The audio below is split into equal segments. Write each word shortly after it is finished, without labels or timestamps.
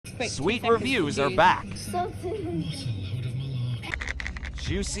Sweet reviews are back.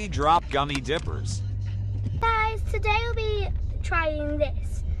 Juicy Drop Gummy Dippers. Guys, today we'll be trying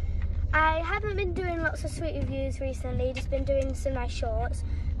this. I haven't been doing lots of sweet reviews recently, just been doing some nice shorts,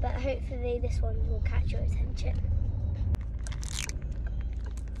 but hopefully this one will catch your attention.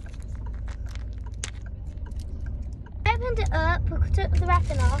 I opened it up, took the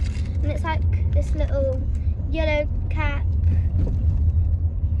wrapping off, and it's like this little yellow cap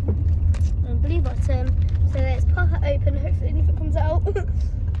and blue bottom. So let's pop it open, hopefully nothing comes out.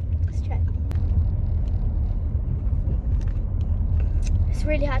 Let's try. It's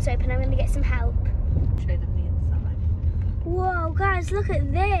really hard to open, I'm going to get some help. Show them the inside. Whoa, guys, look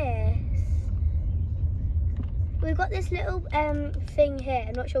at this. We've got this little thing here,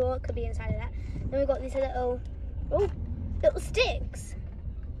 I'm not sure what could be inside of that. Then we've got these little sticks.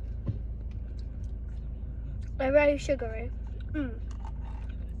 They're very sugary.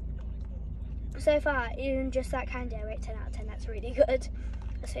 So far, even just that candy, I rate 10 out of 10. That's really good.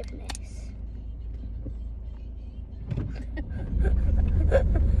 Let's open this.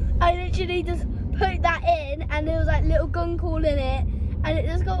 I literally just put that in, and there was like little gunk all in it, and it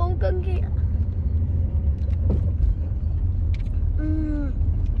just got all gunky.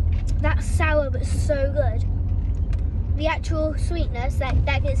 That's sour, but so good. The actual sweetness, that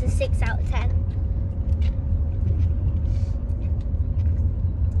gets a 6 out of 10.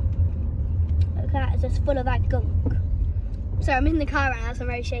 Look at that, it's just full of that gunk. So I'm in the car right now, so I'm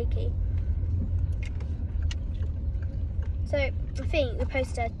very shaky. So I think we're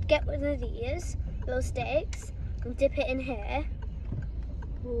supposed to get one of these little sticks and dip it in here.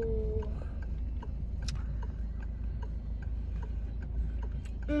 Ooh.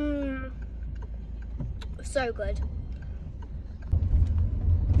 So good.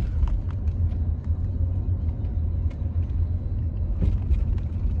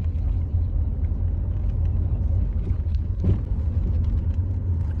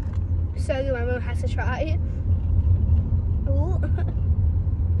 So good, my mum has to try it. Ooh.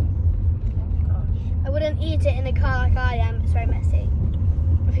 I wouldn't eat it in a car like I am, it's very messy.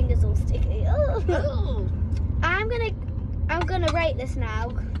 My finger's all sticky. Oh. I'm gonna rate this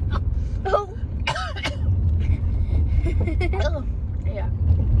now. Oh. Oh, yeah.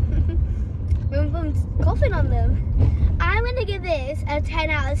 My mum's coughing on them. I'm gonna give this a 10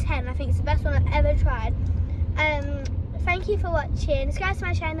 out of 10. I think it's the best one I've ever tried. Thank you for watching. Subscribe to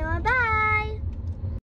my channel and bye.